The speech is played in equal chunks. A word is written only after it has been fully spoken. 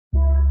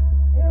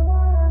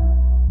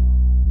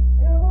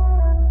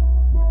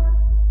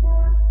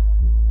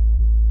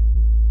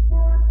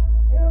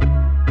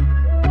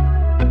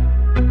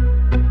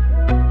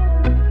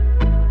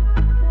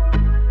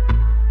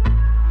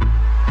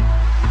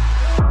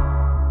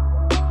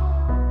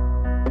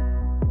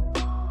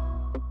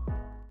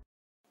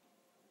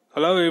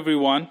Hello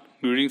everyone,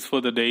 greetings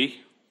for the day.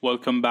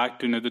 Welcome back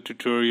to another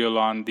tutorial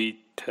on the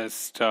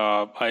test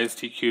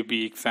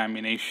ISTQB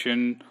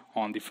examination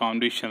on the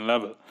foundation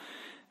level.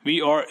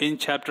 We are in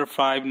chapter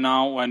 5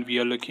 now, and we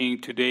are looking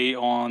today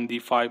on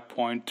the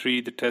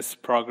 5.3, the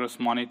test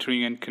progress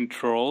monitoring and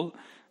control,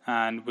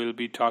 and we'll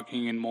be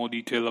talking in more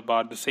detail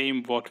about the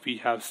same what we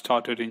have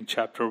started in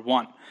chapter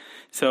 1.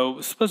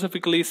 So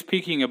specifically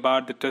speaking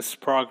about the test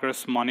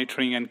progress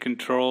monitoring and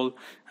control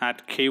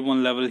at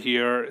K1 level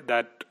here,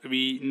 that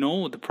we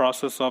know the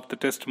process of the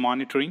test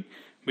monitoring,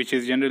 which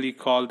is generally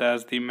called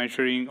as the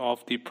measuring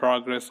of the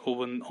progress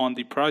on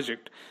the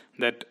project,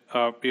 that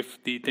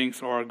if the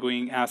things are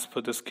going as per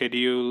the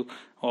schedule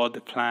or the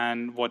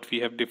plan what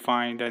we have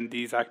defined and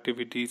these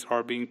activities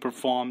are being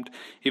performed,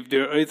 if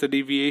there is a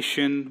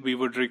deviation, we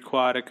would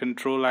require a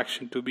control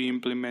action to be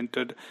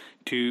implemented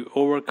to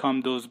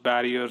overcome those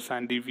barriers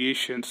and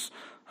deviations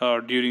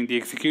during the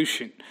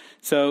execution.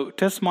 So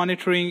test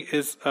monitoring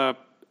is a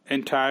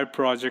entire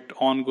project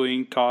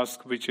ongoing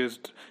task which is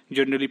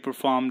generally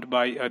performed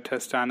by a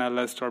test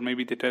analyst or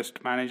maybe the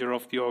test manager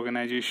of the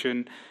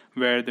organization,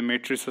 where the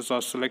matrices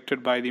are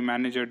selected by the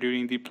manager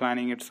during the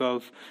planning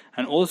itself,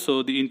 and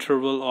also the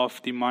interval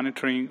of the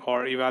monitoring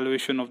or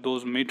evaluation of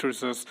those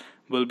matrices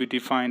will be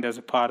defined as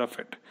a part of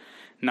it.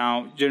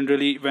 Now,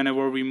 generally,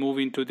 whenever we move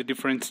into the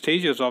different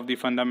stages of the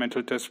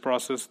fundamental test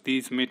process,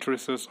 these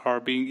matrices are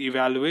being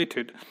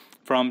evaluated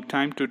from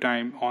time to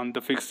time on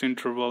the fixed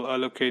interval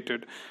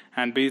allocated,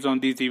 and based on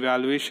these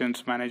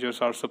evaluations,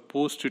 managers are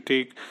supposed to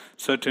take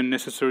certain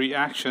necessary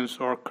actions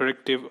or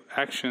corrective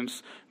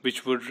actions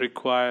which would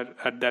require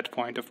at that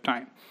point of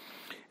time.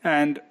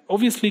 And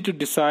obviously to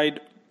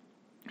decide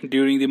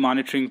during the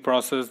monitoring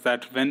process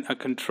that when a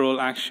control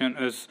action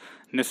is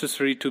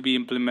necessary to be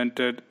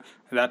implemented,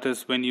 that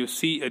is when you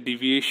see a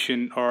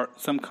deviation or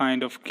some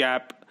kind of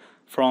gap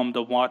from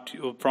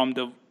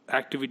the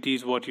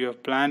activities what you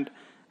have planned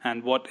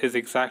and what is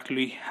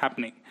exactly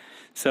happening.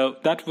 So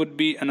that would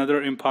be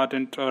another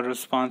important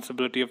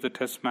responsibility of the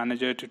test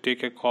manager to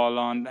take a call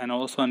on, and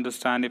also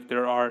understand if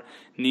there are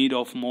need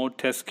of more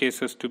test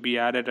cases to be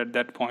added at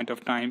that point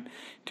of time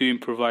to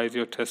improvise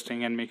your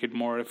testing and make it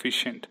more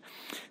efficient.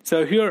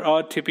 So here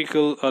are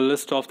typical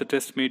list of the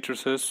test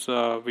matrices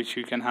which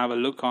you can have a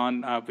look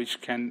on,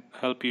 which can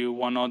help you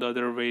one or the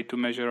other way to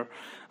measure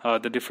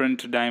the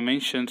different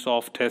dimensions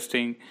of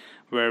testing,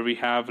 where we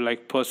have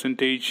like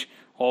percentage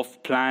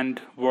of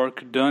planned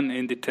work done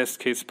in the test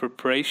case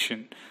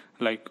preparation,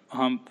 like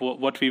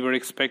what we were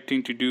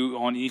expecting to do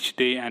on each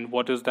day and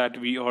what is that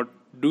we are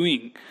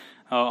doing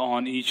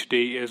on each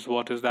day is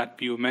what is that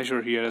you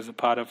measure here as a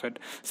part of it.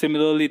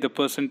 Similarly, the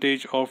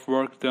percentage of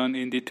work done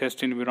in the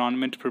test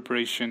environment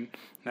preparation,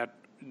 that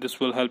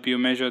this will help you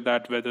measure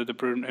that whether the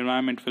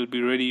environment will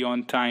be ready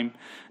on time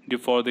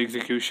for the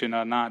execution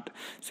or not.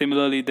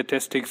 Similarly, the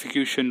test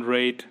execution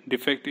rate,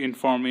 defect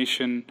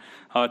information,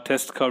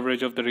 test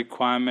coverage of the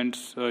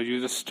requirements,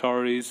 user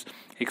stories,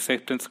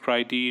 acceptance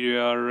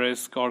criteria,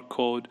 risk or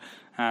code,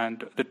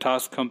 and the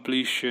task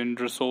completion,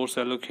 resource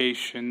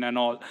allocation, and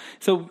all.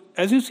 So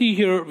as you see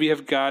here, we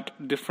have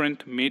got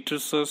different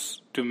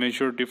matrices to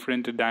measure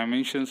different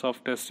dimensions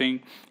of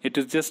testing. It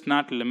is just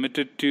not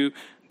limited to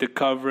the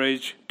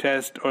coverage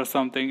test or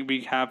something.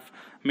 We have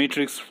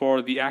matrix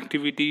for the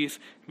activities,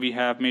 we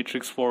have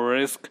matrix for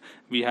risk,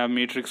 we have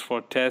matrix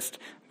for test,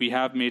 we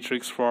have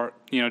matrix for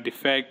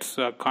defects,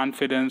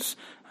 confidence,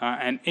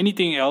 and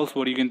anything else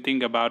what you can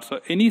think about.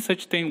 So any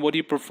such thing what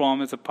you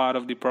perform as a part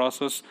of the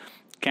process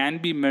can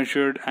be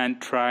measured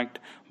and tracked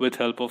with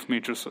help of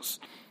matrices.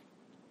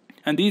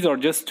 And these are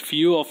just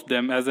few of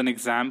them as an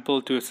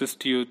example to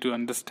assist you to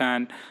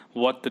understand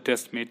what the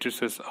test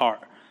matrices are.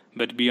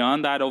 But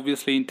beyond that,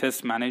 obviously in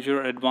test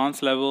manager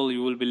advanced level,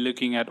 you will be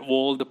looking at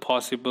all the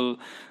possible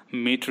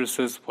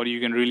matrices what you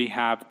can really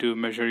have to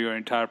measure your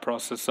entire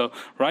process. So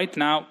right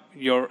now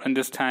your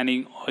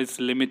understanding is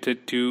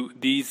limited to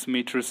these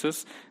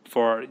matrices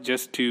for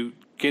just to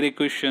get a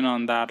question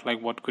on that,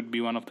 like what could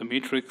be one of the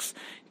metrics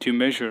to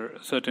measure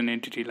a certain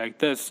entity like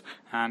this,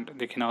 and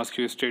they can ask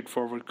you a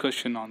straightforward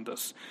question on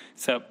this.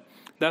 So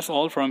that's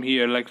all from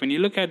here. Like when you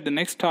look at the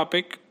next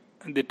topic,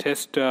 the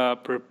test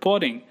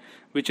reporting,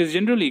 which is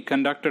generally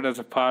conducted as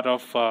a part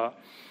of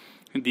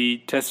the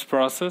test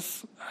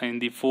process. In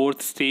the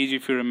fourth stage,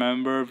 if you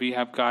remember, we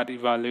have got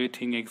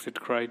evaluating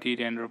exit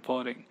criteria and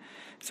reporting.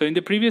 So in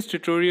the previous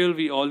tutorial,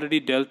 we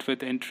already dealt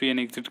with entry and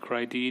exit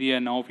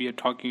criteria. Now we are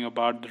talking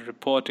about the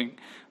reporting,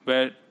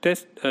 where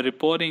test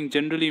reporting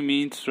generally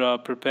means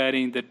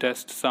preparing the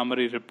test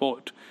summary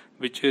report,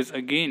 which is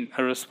again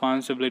a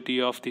responsibility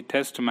of the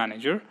test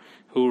manager,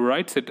 who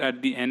writes it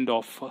at the end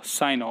of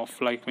sign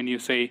off. Like when you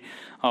say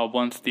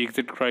once the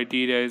exit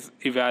criteria is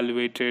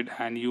evaluated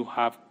and you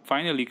have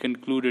finally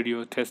concluded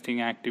your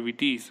testing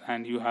activities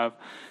and you have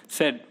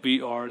said we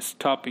are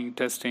stopping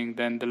testing,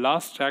 then the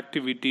last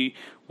activity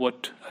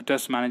what a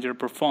test manager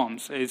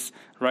performs is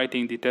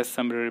writing the test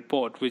summary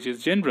report, which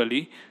is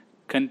generally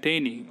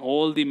containing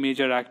all the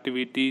major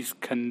activities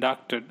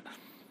conducted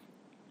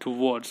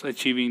towards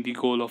achieving the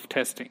goal of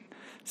testing.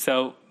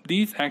 So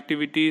these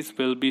activities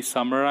will be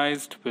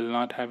summarized, will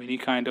not have any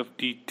kind of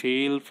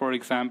detail. For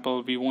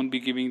example, we won't be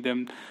giving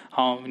them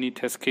how many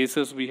test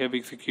cases we have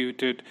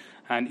executed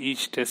and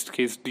each test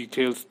case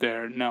details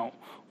there. No.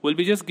 We'll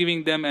be just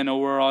giving them an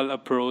overall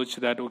approach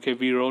that, okay,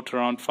 we wrote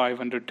around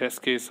 500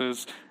 test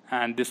cases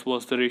and this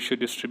was the ratio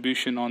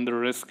distribution on the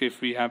risk if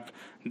we have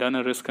done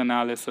a risk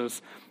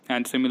analysis.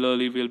 And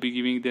similarly, we'll be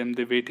giving them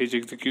the weightage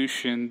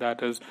execution,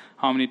 that is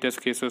how many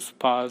test cases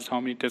passed, how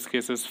many test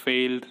cases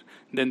failed.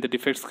 Then the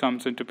defects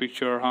comes into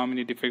picture, how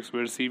many defects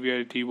were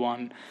severity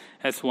 1,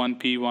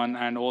 S1, P1,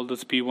 and all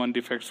those P1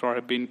 defects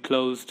have been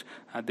closed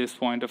at this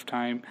point of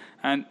time,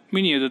 and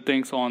many other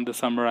things on the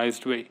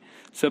summarized way.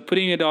 So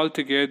putting it all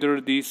together,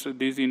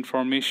 these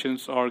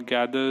informations are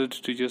gathered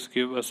to just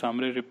give a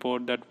summary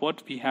report that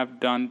what we have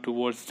done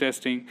towards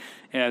testing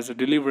as a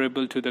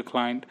deliverable to the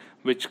client,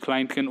 which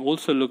client can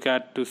also look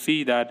at to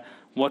see that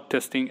what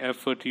testing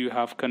effort you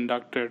have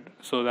conducted,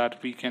 so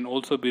that we can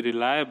also be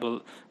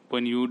reliable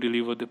when you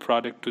deliver the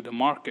product to the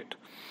market.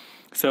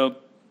 So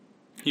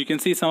you can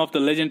see some of the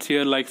legends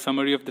here, like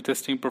summary of the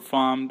testing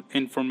performed,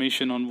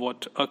 information on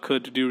what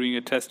occurred during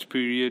a test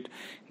period,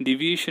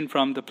 deviation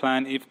from the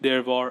plan if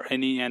there were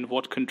any, and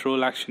what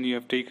control action you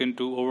have taken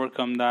to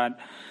overcome that,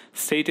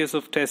 status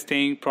of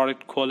testing,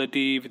 product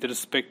quality with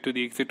respect to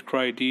the exit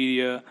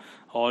criteria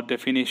or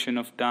definition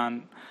of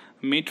done,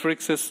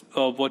 matrices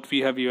of what we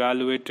have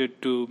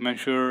evaluated to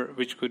measure,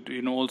 which could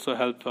also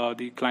help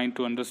the client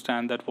to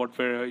understand that what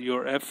were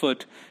your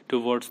effort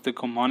towards the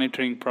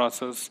monitoring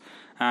process.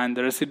 And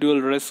the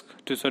residual risk,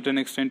 to a certain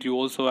extent, you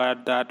also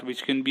add that,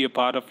 which can be a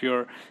part of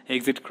your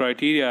exit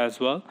criteria as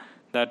well.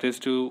 That is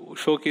to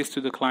showcase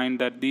to the client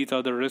that these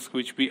are the risks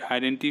which we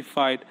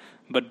identified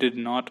but did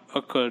not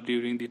occur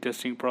during the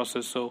testing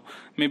process. So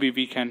maybe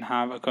we can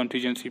have a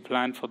contingency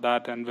plan for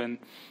that, and when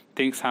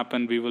things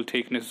happen, we will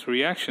take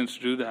necessary actions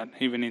to do that,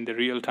 even in the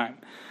real time.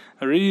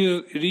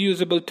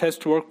 Reusable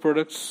test work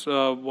products,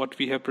 what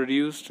we have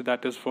produced,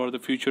 that is for the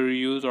future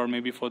reuse or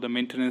maybe for the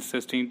maintenance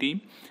testing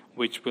team,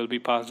 which will be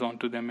passed on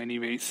to them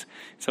anyways.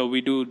 So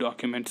we do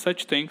document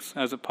such things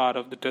as a part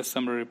of the test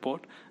summary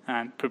report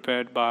and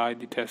prepared by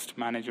the test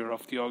manager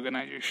of the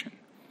organization.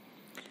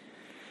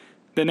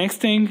 The next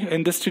thing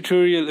in this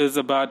tutorial is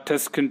about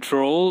test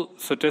control.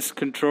 So test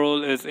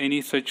control is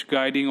any such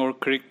guiding or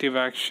corrective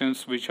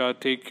actions which are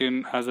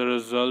taken as a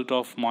result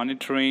of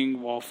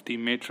monitoring of the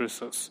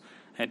matrices.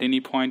 At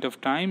any point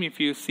of time, if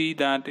you see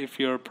that if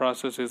your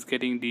process is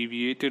getting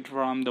deviated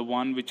from the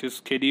one which is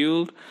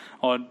scheduled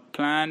or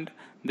planned,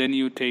 then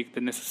you take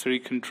the necessary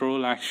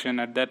control action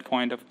at that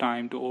point of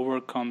time to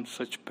overcome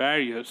such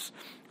barriers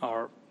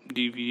or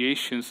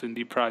deviations in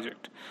the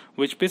project,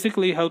 which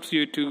basically helps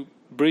you to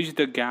bridge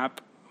the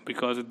gap.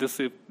 Because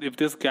if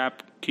this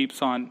gap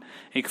keeps on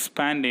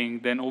expanding,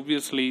 then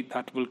obviously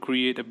that will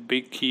create a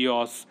big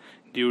chaos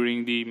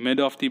during the mid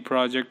of the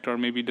project, or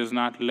maybe does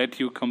not let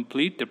you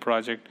complete the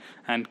project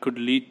and could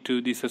lead to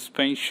the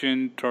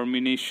suspension,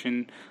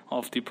 termination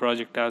of the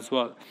project as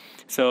well.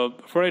 So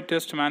for a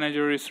test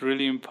manager, it's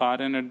really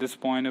important at this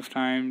point of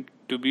time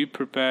to be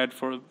prepared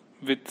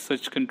with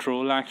such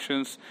control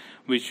actions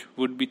which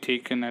would be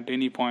taken at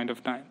any point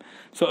of time.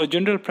 So a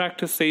general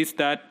practice says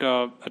that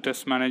a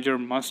test manager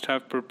must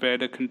have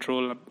prepared a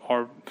control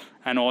or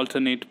an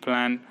alternate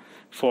plan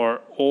for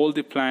all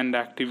the planned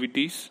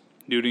activities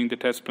during the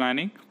test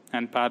planning,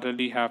 and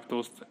parallelly have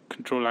those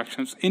control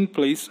actions in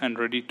place and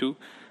ready to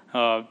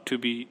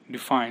be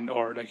defined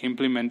or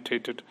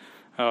implemented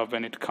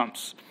when it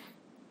comes.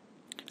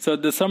 So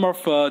the some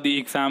of the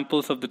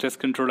examples of the test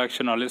control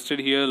action are listed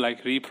here,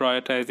 like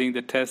reprioritizing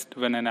the test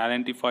when an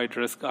identified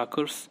risk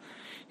occurs,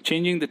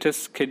 changing the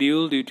test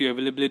schedule due to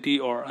availability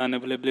or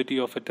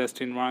unavailability of a test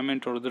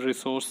environment or the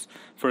resource.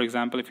 For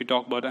example, if you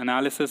talk about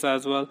analysis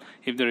as well,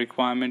 if the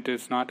requirement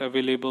is not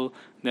available,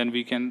 then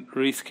we can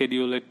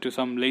reschedule it to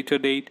some later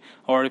date,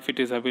 or if it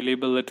is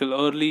available a little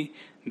early,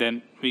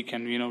 then we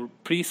can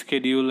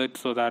pre-schedule it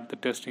so that the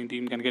testing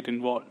team can get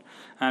involved.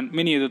 And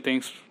many other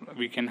things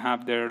we can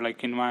have there,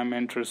 like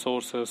environment,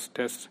 resources,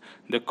 test,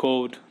 the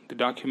code, the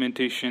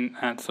documentation,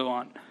 and so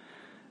on.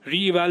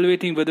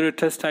 Re-evaluating whether a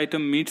test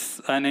item meets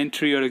an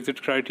entry or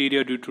exit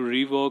criteria due to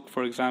rework.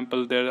 For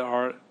example, there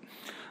are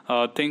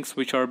things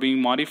which are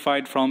being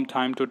modified from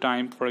time to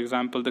time. For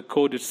example, the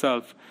code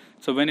itself.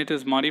 So when it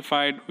is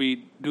modified,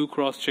 we do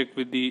cross-check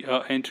with the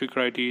entry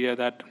criteria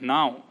that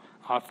now,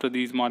 after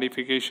these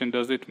modifications,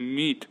 does it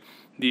meet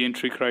the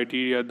entry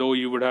criteria, though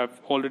you would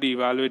have already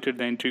evaluated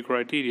the entry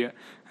criteria,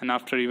 and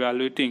after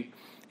evaluating,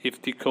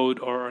 if the code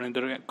or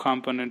another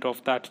component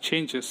of that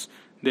changes,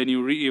 then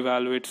you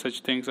re-evaluate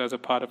such things as a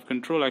part of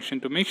control action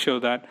to make sure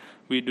that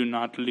we do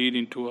not lead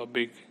into a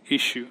big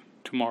issue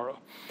tomorrow.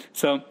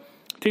 So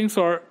things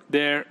are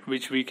there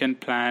which we can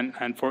plan,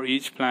 and for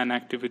each plan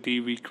activity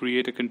we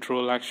create a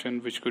control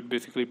action which could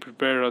basically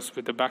prepare us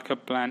with a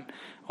backup plan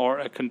or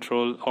a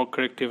control or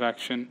corrective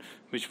action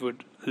which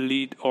would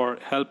lead or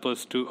help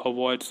us to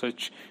avoid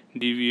such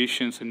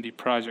deviations in the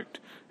project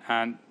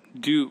and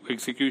do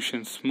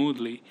execution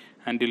smoothly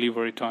and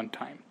deliver it on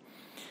time.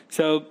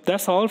 So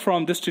that's all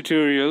from this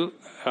tutorial.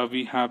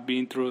 We have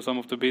been through some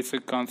of the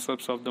basic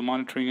concepts of the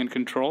monitoring and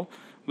control.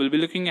 We'll be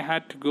looking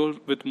ahead to go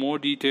with more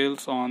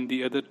details on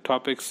the other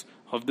topics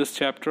of this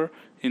chapter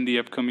in the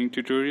upcoming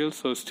tutorials.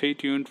 So stay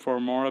tuned for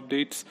more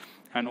updates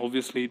and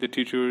obviously the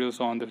tutorials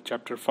on the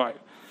chapter 5.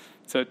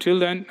 So till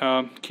then,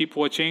 keep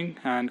watching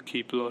and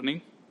keep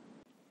learning.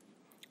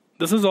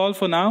 This is all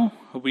for now.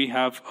 We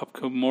have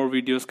more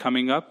videos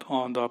coming up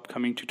on the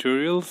upcoming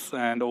tutorials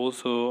and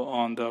also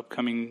on the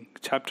upcoming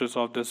chapters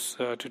of this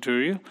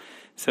tutorial.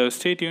 So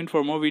stay tuned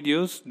for more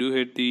videos. Do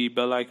hit the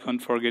bell icon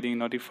for getting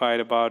notified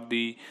about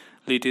the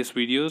latest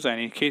videos. And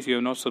in case you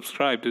have not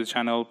subscribed to the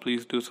channel,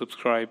 please do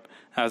subscribe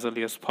as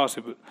early as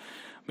possible,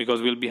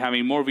 because we'll be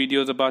having more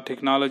videos about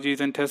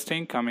technologies and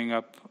testing coming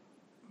up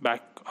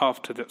back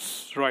after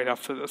this, right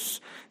after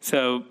this.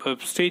 So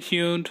stay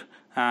tuned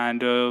and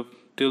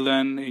till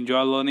then,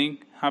 enjoy learning.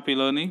 Happy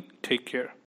learning. Take care.